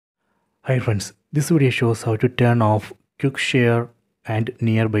Hi friends, this video shows how to turn off quick share and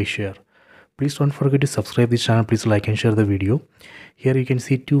nearby share. Please don't forget to subscribe this channel. Please like and share the video. Here you can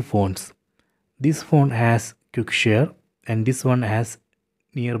see two phones. This phone has quick share and this one has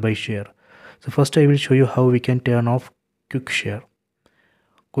nearby share. So first I will show you how we can turn off quick share.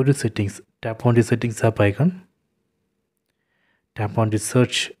 Go to settings, tap on the settings app icon, tap on the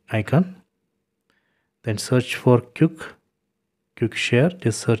search icon, then search for quick share.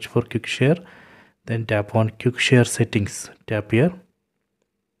 Just search for quick share, then tap on quick share settings. Tap here,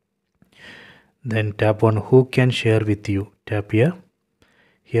 then tap on who can share with you. Tap here.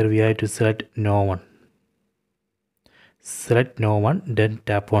 Here we have to select no one. Select no one, then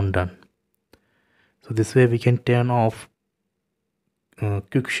tap on done. So this way we can turn off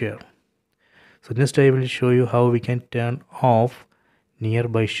quick share. So next I will show you how we can turn off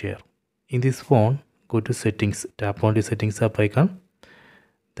nearby share. In this phone, go to settings, tap on the settings app icon,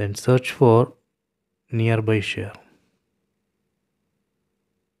 then search for nearby share,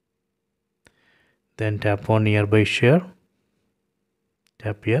 then tap on nearby share.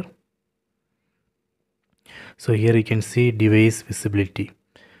 Tap here. So here you can see device visibility.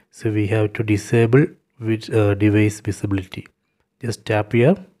 So we have to disable with device visibility. Just tap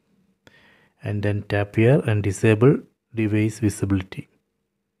here and then tap here and disable device visibility.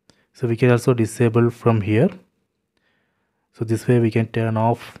 So we can also disable from here. So this way we can turn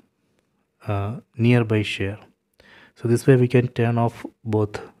off nearby share. So this way we can turn off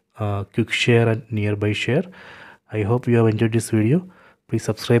both quick share and nearby share. I hope you have enjoyed this video. Please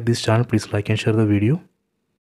subscribe this channel. Please like and share the video.